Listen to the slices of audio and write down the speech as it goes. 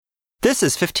This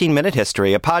is 15 Minute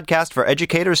History, a podcast for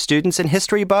educators, students, and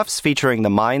history buffs featuring the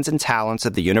minds and talents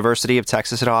of the University of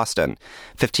Texas at Austin.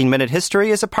 15 Minute History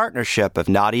is a partnership of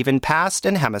Not Even Past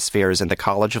and Hemispheres in the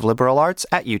College of Liberal Arts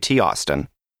at UT Austin.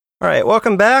 All right,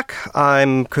 welcome back.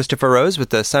 I'm Christopher Rose with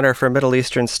the Center for Middle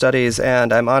Eastern Studies,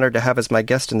 and I'm honored to have as my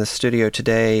guest in the studio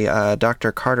today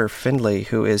Dr. Carter Findley,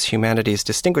 who is Humanities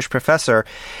Distinguished Professor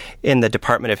in the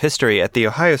Department of History at The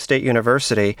Ohio State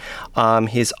University.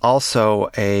 He's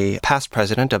also a past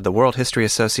president of the World History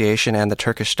Association and the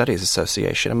Turkish Studies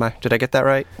Association. Did I get that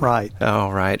right? Right.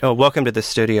 Oh, right. Oh, welcome to the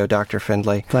studio, Dr.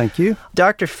 Findley. Thank you.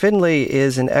 Dr. Findley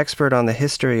is an expert on the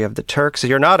history of the Turks.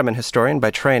 You're an Ottoman historian by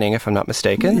training, if I'm not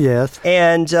mistaken. Yes.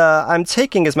 And I'm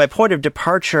taking as my point of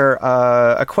departure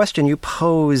a question you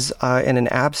pose in an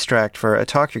abstract for a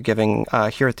talk you're giving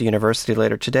here at the university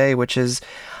later today, which is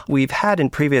we've had in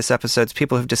previous episodes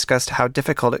people who've discussed how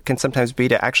difficult it can sometimes be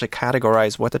to actually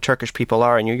categorize what the Turkish people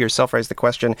are. And you yourself raised the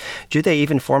question, do they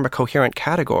even form a coherent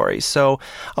category? So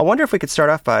I wonder if we could start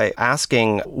off by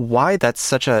asking why that's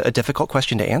such a difficult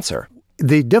question to answer.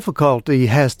 The difficulty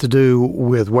has to do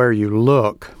with where you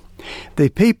look. The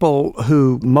people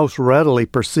who most readily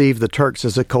perceive the Turks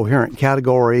as a coherent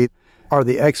category are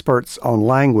the experts on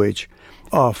language,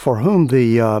 for whom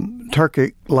the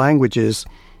Turkic languages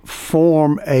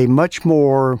form a much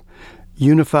more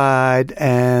unified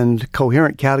and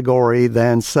coherent category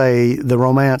than, say, the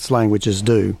Romance languages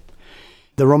do.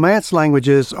 The Romance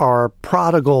languages are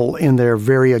prodigal in their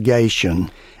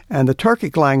variegation. And the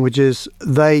Turkic languages,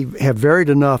 they have varied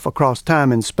enough across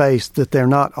time and space that they're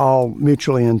not all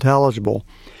mutually intelligible.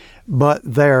 But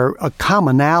their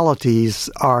commonalities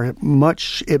are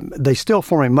they still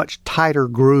form a much tighter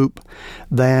group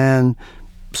than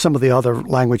some of the other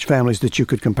language families that you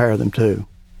could compare them to.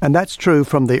 And that's true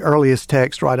from the earliest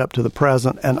text right up to the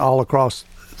present and all across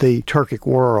the Turkic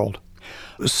world.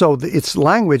 So it's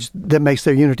language that makes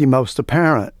their unity most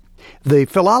apparent. The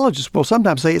philologists will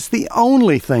sometimes say it's the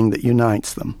only thing that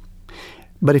unites them.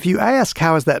 But if you ask,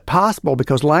 how is that possible?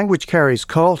 Because language carries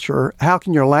culture, how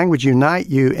can your language unite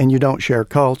you and you don't share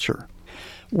culture?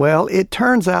 Well, it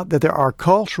turns out that there are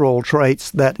cultural traits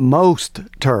that most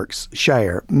Turks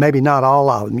share, maybe not all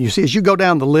of them. You see, as you go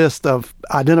down the list of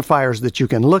identifiers that you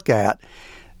can look at,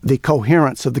 the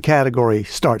coherence of the category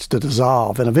starts to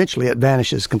dissolve, and eventually it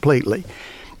vanishes completely.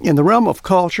 In the realm of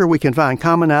culture, we can find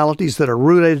commonalities that are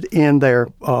rooted in their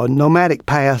nomadic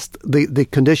past, the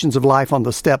conditions of life on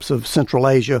the steppes of Central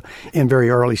Asia in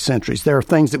very early centuries. There are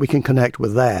things that we can connect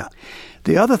with that.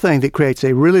 The other thing that creates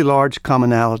a really large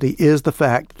commonality is the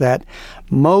fact that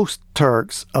most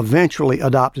Turks eventually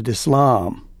adopted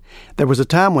Islam. There was a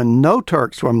time when no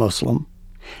Turks were Muslim.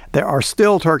 There are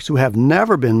still Turks who have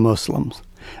never been Muslims.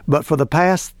 But for the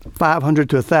past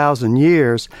 500 to 1,000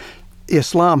 years,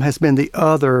 Islam has been the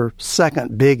other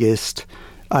second biggest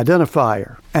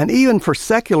identifier. And even for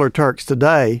secular Turks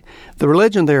today, the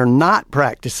religion they're not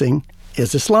practicing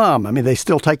is Islam. I mean, they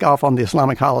still take off on the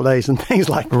Islamic holidays and things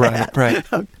like that.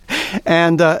 Right.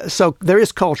 And so there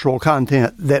is cultural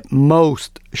content that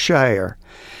most share.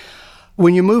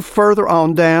 When you move further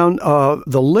on down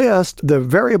the list, the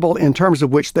variable in terms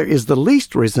of which there is the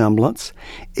least resemblance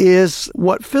is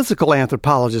what physical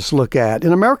anthropologists look at.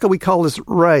 In America, we call this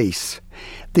race.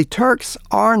 The Turks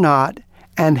are not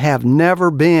and have never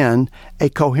been a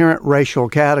coherent racial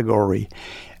category.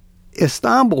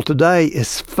 Istanbul today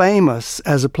is famous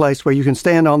as a place where you can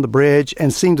stand on the bridge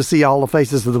and seem to see all the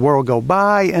faces of the world go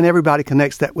by, and everybody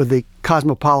connects that with the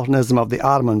cosmopolitanism of the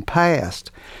Ottoman past.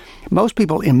 Most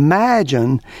people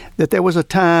imagine that there was a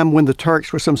time when the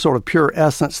Turks were some sort of pure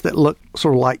essence that looked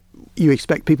sort of like you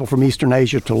expect people from Eastern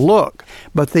Asia to look.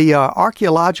 But the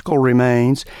archaeological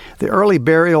remains, the early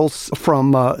burials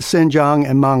from Xinjiang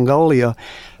and Mongolia,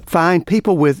 find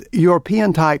people with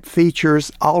European-type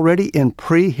features already in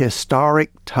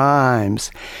prehistoric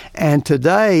times. And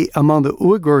today, among the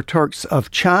Uyghur Turks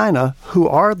of China, who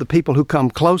are the people who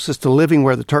come closest to living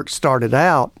where the Turks started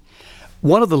out,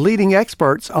 one of the leading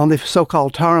experts on the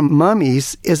so-called Tarim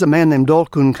mummies is a man named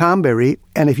Dolkun Kamberi,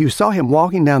 and if you saw him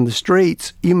walking down the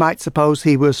streets, you might suppose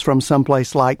he was from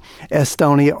someplace like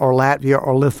Estonia or Latvia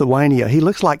or Lithuania. He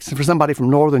looks like for somebody from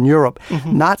Northern Europe,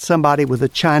 not somebody with a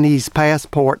Chinese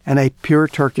passport and a pure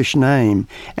Turkish name.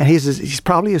 And he's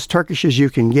probably as Turkish as you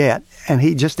can get, and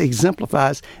he just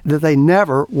exemplifies that they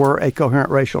never were a coherent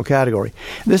racial category.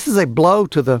 This is a blow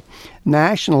to the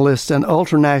nationalists and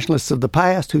ultranationalists of the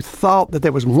past who thought that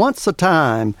there was once a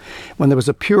time when there was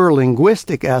a pure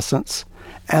linguistic essence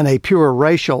and a pure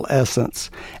racial essence,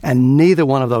 and neither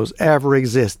one of those ever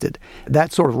existed.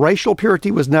 That sort of racial purity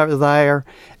was never there.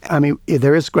 I mean,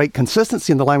 there is great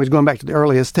consistency in the language going back to the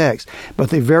earliest texts, but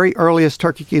the very earliest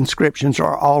Turkic inscriptions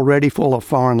are already full of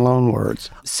foreign loanwords.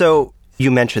 So you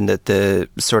mentioned that the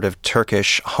sort of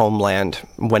Turkish homeland,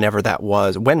 whenever that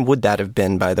was, when would that have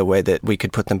been, by the way, that we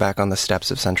could put them back on the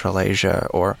steppes of Central Asia?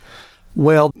 Or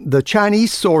Well, the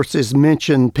Chinese sources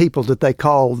mention people that they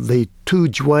call the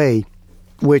Tujue,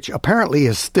 which apparently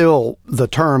is still the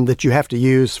term that you have to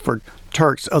use for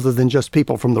Turks other than just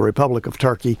people from the Republic of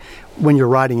Turkey when you're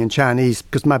writing in Chinese,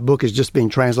 because my book is just being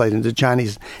translated into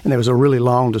Chinese, and there was a really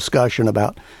long discussion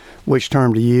about which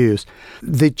term to use.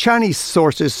 The Chinese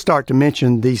sources start to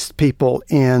mention these people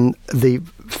in the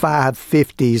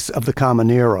 550s of the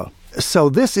Common Era. So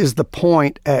this is the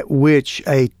point at which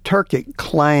a Turkic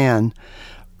clan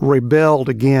rebelled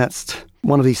against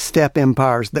one of these steppe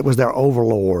empires that was their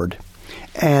overlord,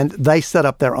 and they set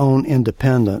up their own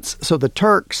independence. So the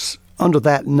Turks, under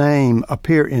that name,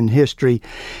 appear in history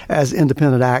as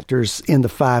independent actors in the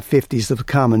 550s of the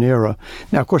Common Era.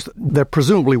 Now, of course, there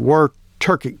presumably were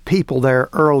Turkic people there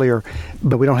earlier,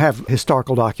 but we don't have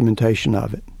historical documentation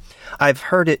of it. I've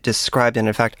heard it described, and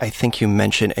in fact, I think you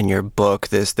mentioned in your book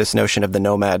this notion of the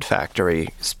nomad factory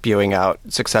spewing out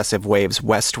successive waves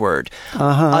westward.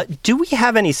 Do we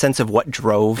have any sense of what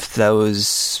drove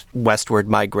those westward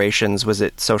migrations? Was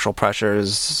it social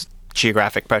pressures,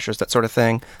 geographic pressures, that sort of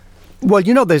thing? Well,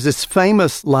 there's this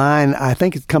famous line, I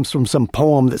think it comes from some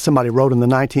poem that somebody wrote in the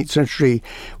 19th century,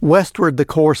 "Westward the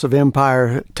course of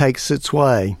empire takes its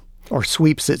way," or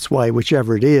sweeps its way,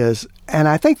 whichever it is. And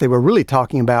I think they were really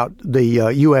talking about the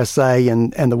USA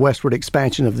and the westward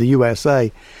expansion of the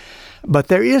USA. But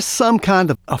there is some kind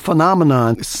of a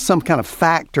phenomenon, some kind of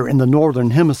factor in the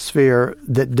Northern Hemisphere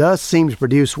that does seem to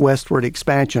produce westward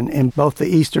expansion in both the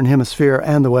Eastern Hemisphere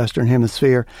and the Western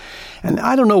Hemisphere. And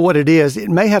I don't know what it is. It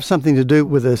may have something to do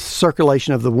with the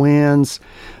circulation of the winds.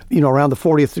 Around the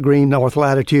 40th degree north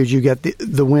latitude, you get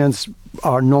the winds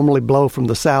are normally blow from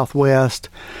the southwest.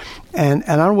 And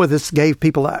I don't know whether this gave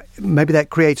people, maybe that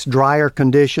creates drier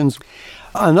conditions.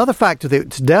 Another factor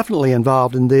that's definitely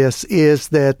involved in this is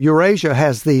that Eurasia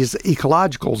has these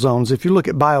ecological zones. If you look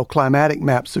at bioclimatic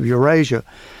maps of Eurasia,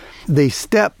 the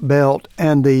steppe belt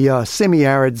and the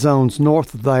semi-arid zones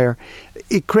north of there,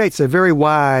 it creates a very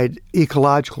wide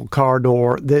ecological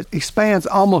corridor that expands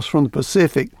almost from the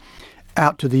Pacific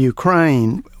out to the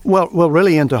Ukraine, well,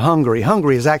 really into Hungary.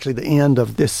 Hungary is actually the end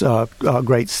of this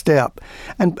great steppe.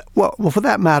 And, well, for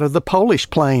that matter, the Polish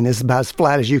plain is about as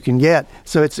flat as you can get.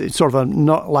 So it's sort of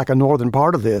like a northern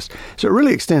part of this. So it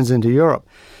really extends into Europe.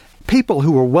 People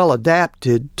who were well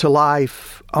adapted to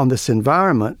life on this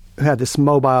environment, who had this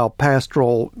mobile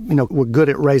pastoral, were good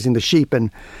at raising the sheep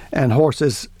and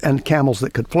horses and camels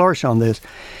that could flourish on this.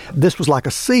 This was like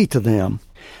a sea to them.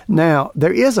 Now,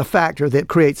 there is a factor that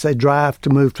creates a drive to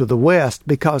move to the west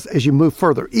because as you move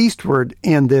further eastward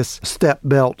in this steppe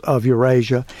belt of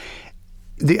Eurasia,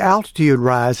 the altitude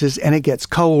rises and it gets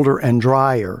colder and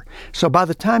drier. So by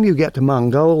the time you get to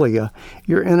Mongolia,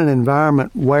 you're in an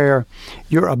environment where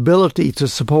your ability to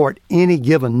support any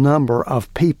given number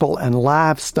of people and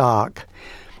livestock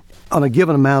on a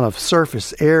given amount of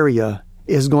surface area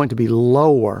is going to be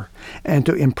lower. And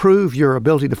to improve your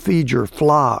ability to feed your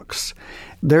flocks,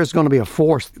 there's going to be a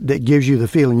force that gives you the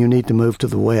feeling you need to move to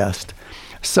the west.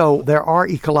 So there are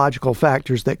ecological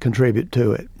factors that contribute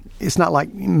to it. It's not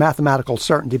like mathematical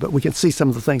certainty, but we can see some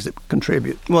of the things that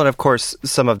contribute. Well, and of course,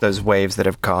 some of those waves that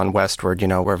have gone westward,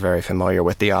 we're very familiar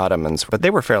with the Ottomans, but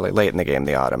they were fairly late in the game,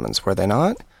 the Ottomans, were they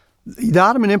not? The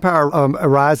Ottoman Empire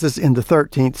arises in the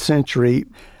 13th century.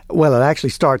 Well, it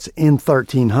actually starts in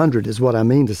 1300 is what I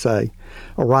mean to say,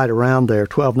 or right around there,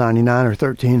 1299 or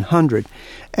 1300.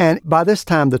 And by this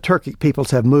time, the Turkic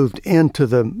peoples have moved into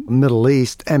the Middle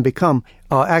East and become,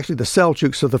 actually the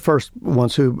Seljuks are the first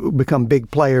ones who become big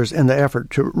players in the effort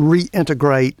to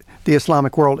reintegrate the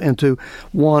Islamic world into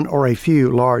one or a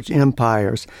few large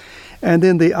empires. And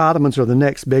then the Ottomans are the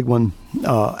next big one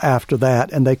after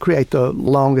that, and they create the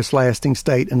longest lasting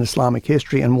state in Islamic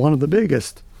history and one of the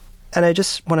biggest. And I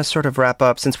just want to sort of wrap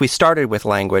up. Since we started with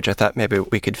language, I thought maybe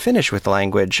we could finish with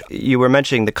language. You were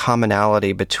mentioning the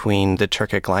commonality between the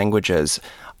Turkic languages,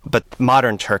 but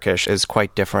modern Turkish is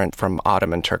quite different from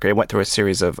Ottoman Turkish. It went through a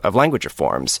series of language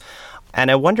reforms.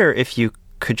 And I wonder if you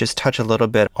could just touch a little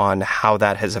bit on how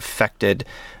that has affected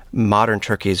modern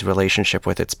Turkey's relationship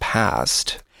with its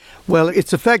past. Well,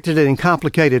 it's affected it in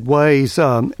complicated ways.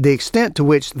 The extent to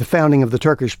which the founding of the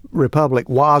Turkish Republic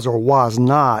was or was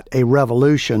not a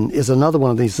revolution is another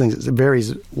one of these things that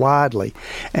varies widely.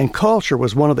 And culture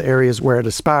was one of the areas where it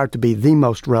aspired to be the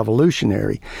most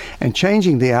revolutionary. And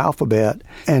changing the alphabet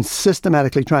and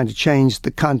systematically trying to change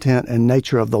the content and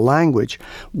nature of the language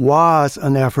was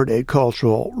an effort at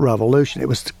cultural revolution. It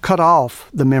was to cut off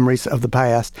the memories of the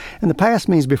past. And the past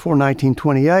means before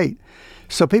 1928.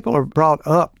 So people are brought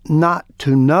up not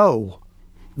to know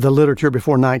the literature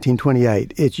before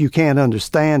 1928. You can't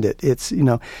understand it. It's,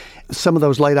 some of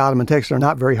those late Ottoman texts are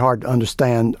not very hard to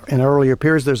understand. In earlier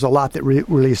periods, there's a lot that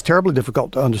really is terribly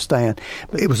difficult to understand.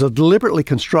 But it was a deliberately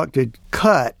constructed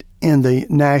cut in the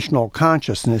national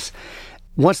consciousness.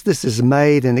 Once this is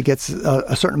made and it gets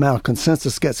a certain amount of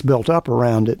consensus gets built up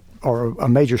around it, or a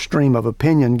major stream of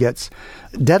opinion gets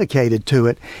dedicated to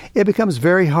it, it becomes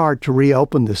very hard to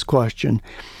reopen this question.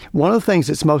 One of the things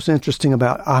that's most interesting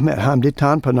about Ahmet Hamdi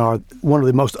Tanpınar, one of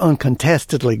the most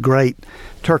uncontestedly great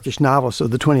Turkish novelists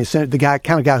of the 20th century, the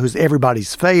kind of guy who's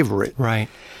everybody's favorite. Right.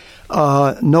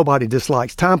 Nobody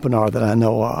dislikes Tanpınar that I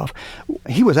know of.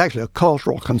 He was actually a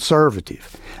cultural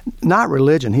conservative. Not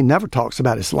religion. He never talks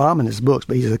about Islam in his books,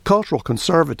 but he's a cultural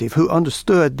conservative who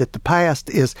understood that the past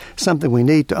is something we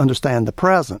need to understand the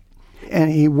present.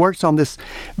 And he works on this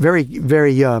very,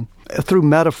 very through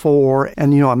metaphor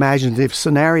and, imaginative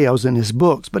scenarios in his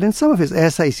books. But in some of his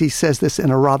essays, he says this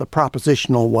in a rather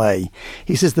propositional way.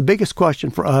 He says the biggest question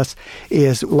for us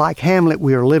is, like Hamlet,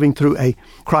 we are living through a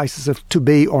crisis of to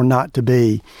be or not to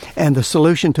be. And the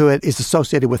solution to it is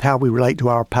associated with how we relate to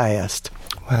our past.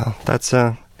 Well, that's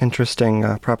an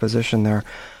interesting proposition there.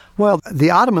 Well,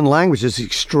 the Ottoman language is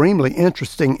extremely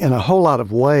interesting in a whole lot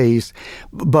of ways,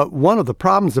 but one of the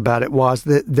problems about it was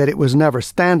that it was never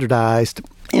standardized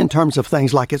in terms of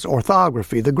things like its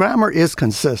orthography. The grammar is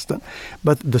consistent,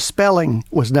 but the spelling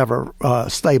was never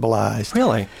stabilized.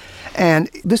 Really? And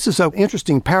this is an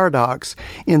interesting paradox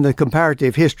in the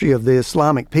comparative history of the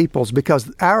Islamic peoples, because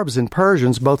Arabs and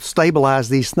Persians both stabilized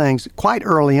these things quite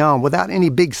early on without any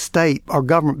big state or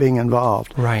government being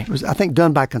involved. Right. It was, I think,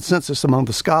 done by consensus among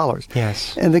the scholars.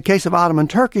 Yes. In the case of Ottoman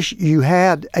Turkish, you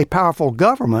had a powerful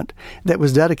government that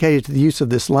was dedicated to the use of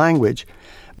this language.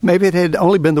 Maybe it had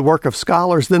only been the work of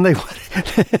scholars, then they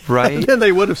would, right. then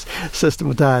they would have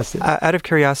systematized it. Out of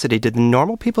curiosity, did the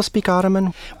normal people speak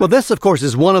Ottoman? Well, this, of course,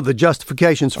 is one of the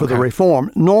justifications for the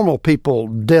reform. Normal people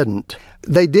didn't.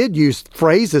 They did use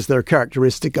phrases that are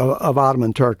characteristic of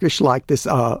Ottoman Turkish, like this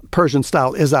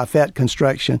Persian-style izafet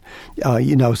construction,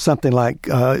 something like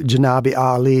Janabi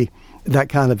Ali, that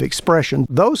kind of expression.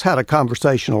 Those had a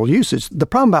conversational usage. The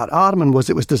problem about Ottoman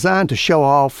was it was designed to show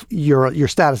off your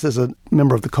status as a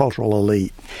member of the cultural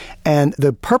elite. And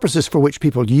the purposes for which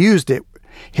people used it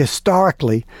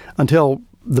historically, until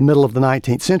the middle of the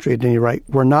 19th century at any rate,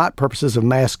 were not purposes of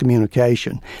mass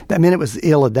communication. That meant it was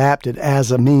ill-adapted as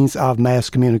a means of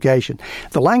mass communication.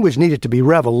 The language needed to be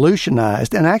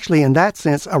revolutionized, and actually in that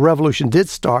sense a revolution did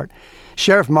start.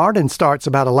 Sheriff Martin starts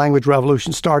about a language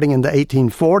revolution starting in the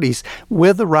 1840s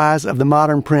with the rise of the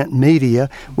modern print media,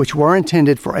 which were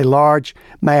intended for a large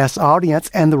mass audience,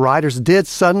 and the writers did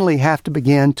suddenly have to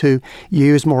begin to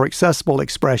use more accessible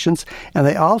expressions, and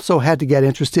they also had to get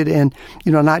interested in,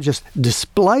 not just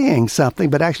displaying something,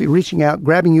 but actually reaching out,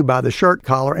 grabbing you by the shirt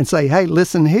collar and say, hey,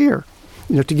 listen here,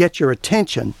 to get your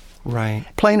attention. Right.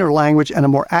 Plainer language and a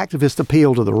more activist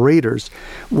appeal to the readers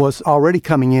was already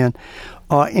coming in.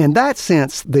 In that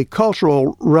sense, the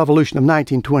Cultural Revolution of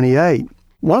 1928,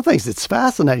 one of the things that's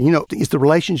fascinating, is the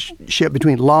relationship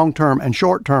between long-term and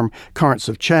short-term currents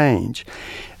of change.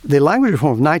 The language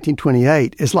reform of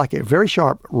 1928 is like a very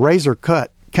sharp razor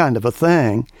cut kind of a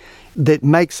thing that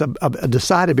makes a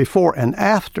decided before and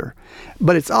after.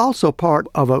 But it's also part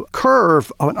of a curve,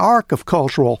 of an arc of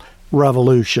cultural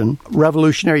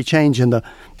revolutionary change in the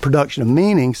production of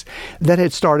meanings that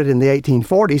had started in the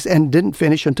 1840s and didn't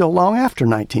finish until long after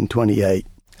 1928.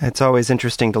 It's always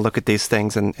interesting to look at these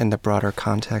things in the broader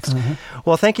context. Mm-hmm.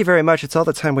 Well, thank you very much. It's all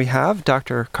the time we have.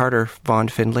 Dr. Carter Vaughn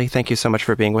Findley, thank you so much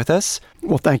for being with us.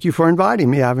 Well, thank you for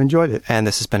inviting me. I've enjoyed it. And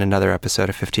this has been another episode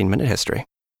of 15 Minute History.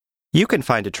 You can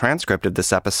find a transcript of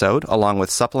this episode, along with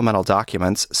supplemental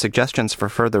documents, suggestions for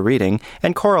further reading,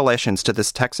 and correlations to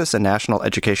this Texas and National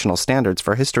Educational Standards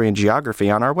for History and Geography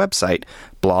on our website,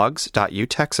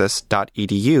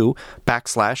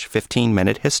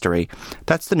 blogs.utexas.edu/15-minute history.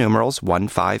 That's the numerals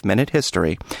 15-minute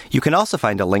history. You can also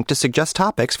find a link to suggest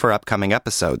topics for upcoming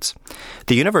episodes.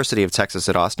 The University of Texas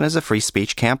at Austin is a free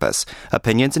speech campus.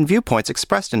 Opinions and viewpoints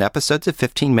expressed in episodes of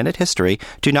 15-minute history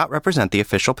do not represent the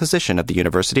official position of the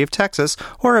University of Texas Texas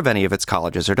or of any of its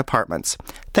colleges or departments.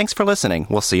 Thanks for listening.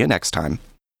 We'll see you next time.